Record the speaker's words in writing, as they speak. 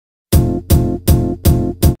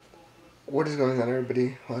What is going on,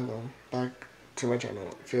 everybody? Welcome back to my channel.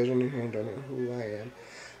 If you guys are new here and don't know who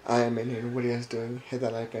I am in here. What are you guys doing? Hit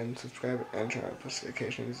that like button, subscribe, and turn on post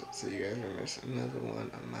notifications so you guys don't miss another one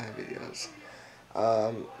of my videos.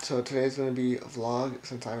 So today's gonna be a vlog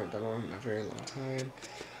since I haven't done one in a very long time.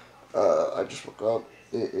 I just woke up.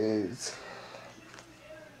 It is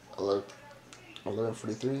 11:43.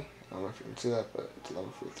 I don't know if you can see that, but it's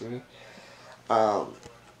 11:43.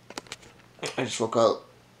 I just woke up.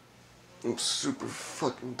 I'm super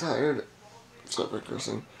fucking tired. Stop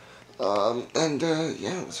cursing. Yeah,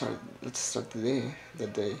 let's start the day. The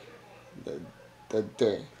day.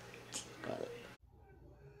 Got it.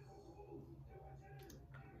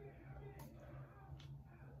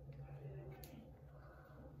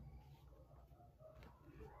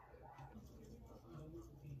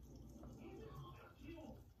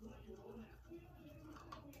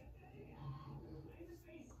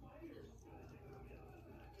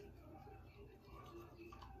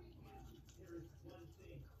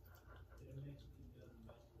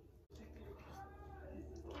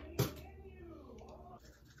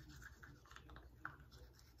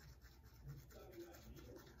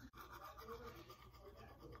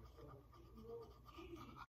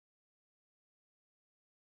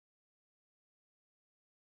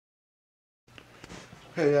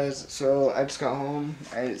 Hey guys, so I just got home.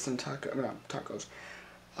 I ate some not tacos.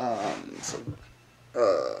 Some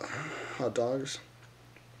hot dogs.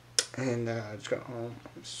 And I just got home.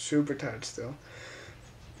 I'm super tired still.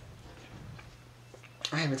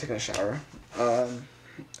 I haven't taken a shower.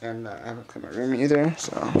 And I haven't cleaned my room either,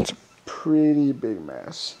 so it's a pretty big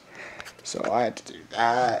mess. So I had to do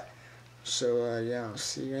that. So yeah, I'll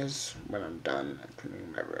see you guys when I'm done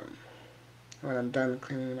cleaning my room. When I'm done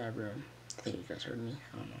cleaning my room. I think you guys heard me.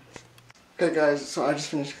 I don't know. Okay guys, so I just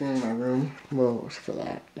finished cleaning my room. Well, except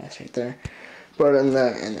for that's right there. But in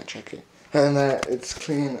that, check it. And that it's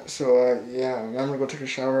clean. So yeah, I'm gonna go take a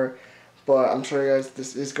shower. But I'm sorry guys,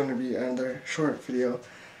 this is gonna be another short video.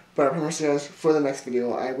 But I promise you guys, for the next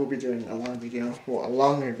video, I will be doing a long video. Well, a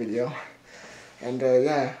longer video. And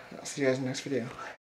yeah, I'll see you guys in the next video.